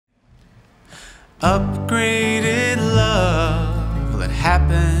Upgraded love that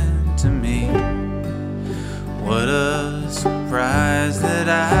happened to me. What a surprise that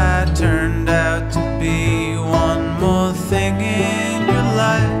I turned out to be one more thing in your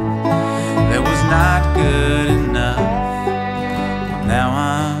life that was not good enough. Now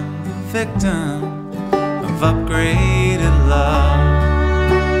I'm the victim of upgraded love.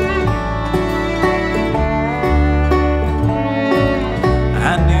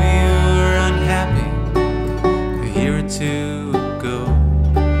 I knew you were unhappy a year or two ago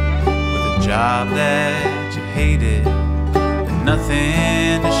with a job that you hated and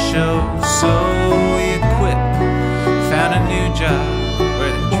nothing to show. So you quit, found a new job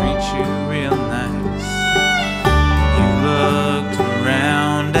where they treat you real nice. You looked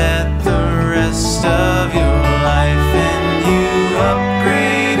around at the rest of your life and you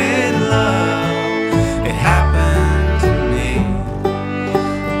upgraded love. It happened to me.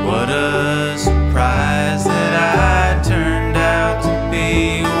 What a surprise that I turned out to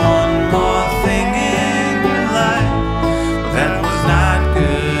be one more thing in your life. Well, that was not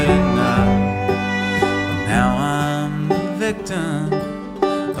good enough. Now I'm the victim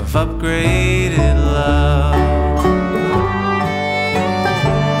of upgraded love.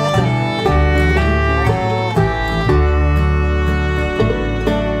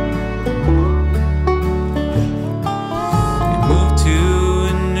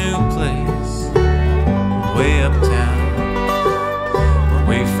 Way uptown,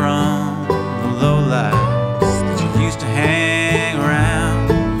 away from the lowlights that you used to hang around.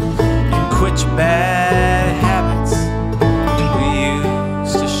 You quit your bad habits that we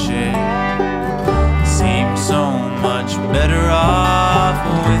used to share. Seemed so much better off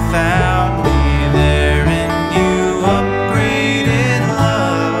without me there. And you upgraded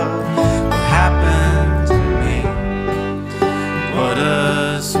love. What happened to me? What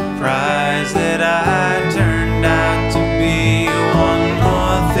a surprise that I turned out to be one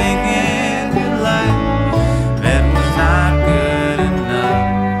more thing in your life that was not good enough.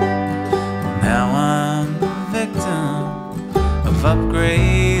 Now I'm the victim of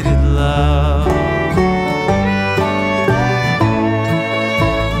upgraded love.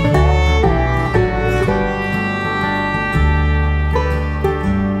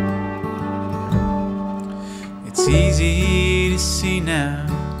 It's easy to see now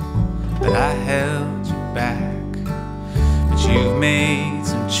that I held you back, but you've made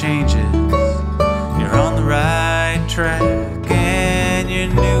some changes. You're on the right track, and your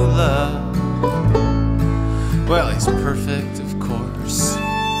new love, well, it's perfect, of course.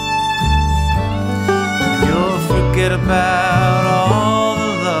 You'll forget about all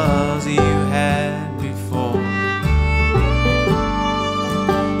the loves you had before.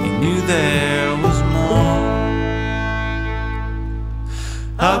 You knew there was more.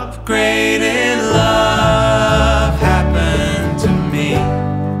 Upgraded love.